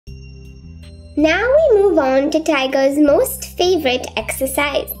Now we move on to Tiger's most favorite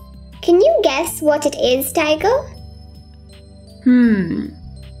exercise. Can you guess what it is, Tiger?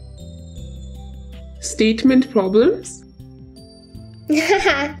 Statement problems?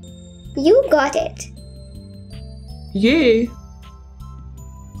 Haha, you got it. Yay!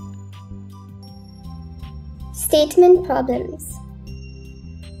 Statement problems.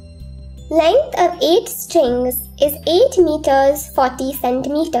 Length of 8 strings is 8 meters 40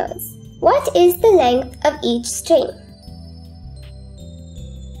 centimeters. What is the length of each string?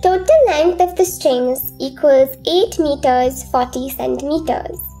 Total length of the strings equals 8 meters 40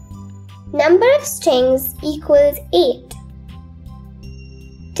 centimeters. Number of strings equals 8.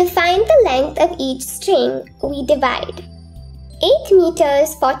 To find the length of each string, we divide 8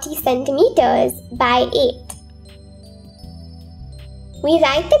 meters 40 centimeters by 8. We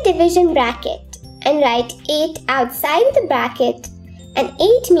write the division bracket and write 8 outside the bracket and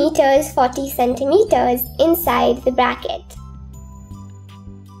 8 meters 40 centimeters inside the bracket.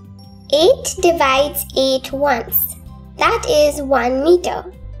 8 divides 8 once. That is 1 meter.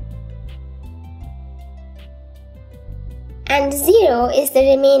 And 0 is the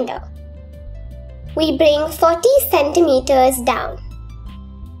remainder. We bring 40 centimeters down.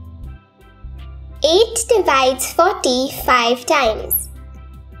 8 divides 40 5 times.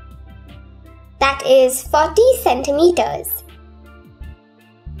 That is 40 centimeters.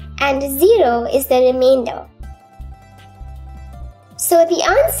 And 0 is the remainder. So the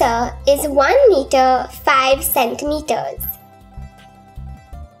answer is 1 meter 5 centimeters.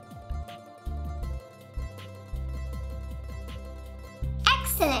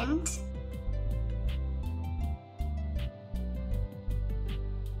 Excellent!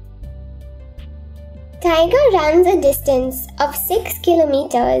 Tiger runs a distance of 6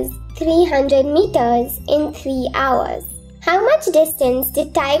 kilometers 300 meters in 3 hours. How much distance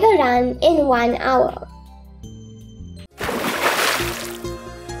did Tiger run in 1 hour?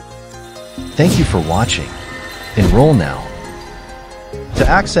 Thank you for watching. Enroll now. To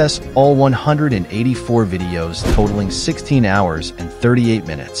access all 184 videos totaling 16 hours and 38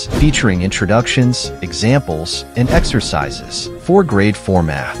 minutes, featuring introductions, examples, and exercises for grade 4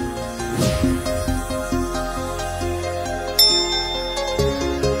 math.